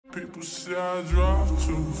People say I drive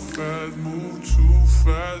too fast, move too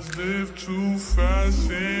fast, live too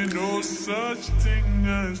fast. Ain't no such thing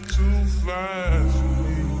as too fast for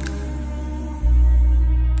me.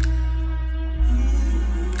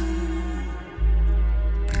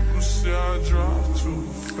 People say I drive too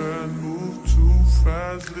fast, move too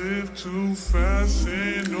fast, live too fast.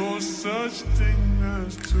 Ain't no such thing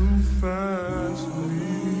as too fast for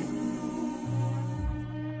me.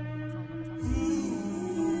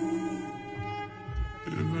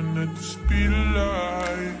 Living at the speed of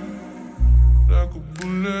light, like a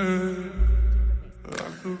bullet. I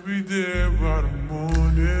could be there by the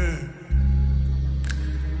morning.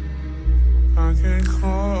 I can't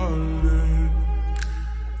call it,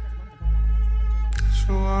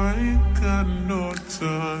 so I ain't got no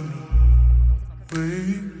time to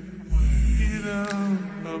wait out.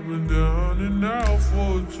 I've been down and out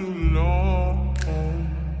for too long,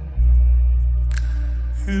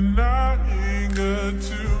 and I ain't got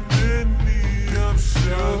too many options.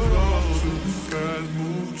 Too fast,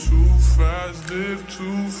 move too fast, live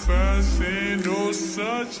too fast. Ain't no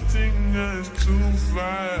such thing as too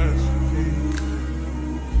fast for me.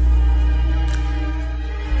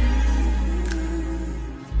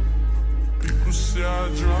 People say I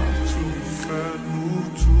drive too fast, move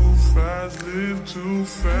too fast, live too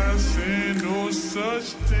fast. Ain't no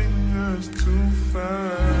such thing as too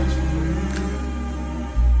fast for me.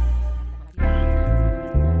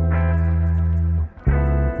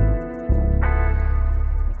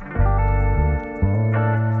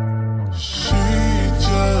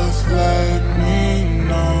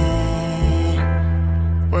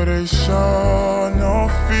 But they show no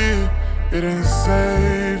fear. It ain't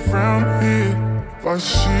safe round here, but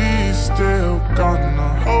she's still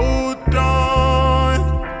gonna hold on.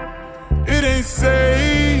 It ain't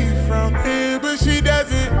safe round here, but she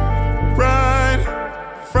doesn't run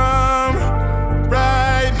from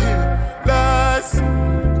right here. Lust,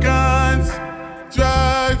 guns,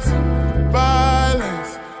 drugs,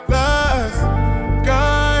 violence. Lust,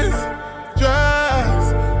 guns,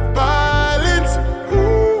 drugs, violence.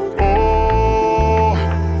 Ooh, oh,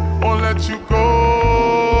 won't let you go,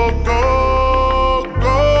 go,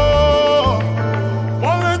 go.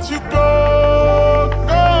 Won't let you go,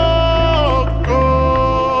 go, go,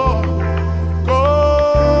 go.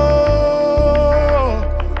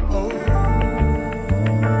 Oh.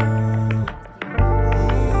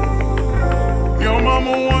 Your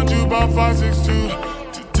mama wants you about 5'6'2".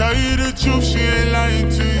 To tell you the truth, she ain't lying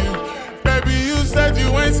to you. Baby, you said you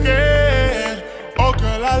ain't scared. Oh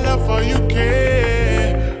girl, I love her, you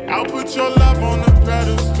care. I'll put your love on the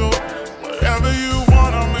pedestal. Whatever you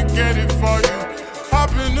want, I'ma get it for you.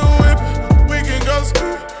 Hop in the whip, we can go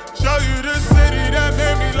school. Show you the city that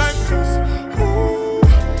made me like this. Ooh,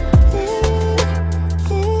 ooh,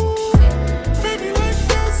 ooh, made me like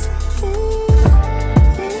this. Ooh,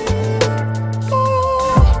 ooh,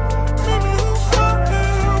 ooh, made me who I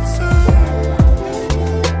am today.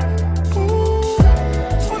 Ooh,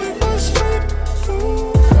 21st Street.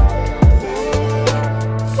 Ooh,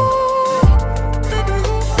 made me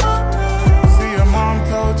who I am. See, your mom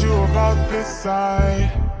told you about this side.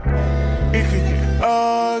 It could get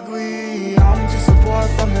ugly. I'm just a boy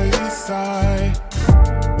from the east side.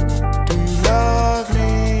 Do you love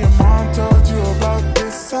me? Your mom told you about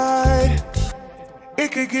this side. It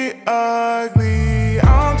could get ugly.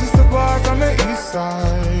 I'm just a boy from the east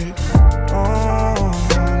side.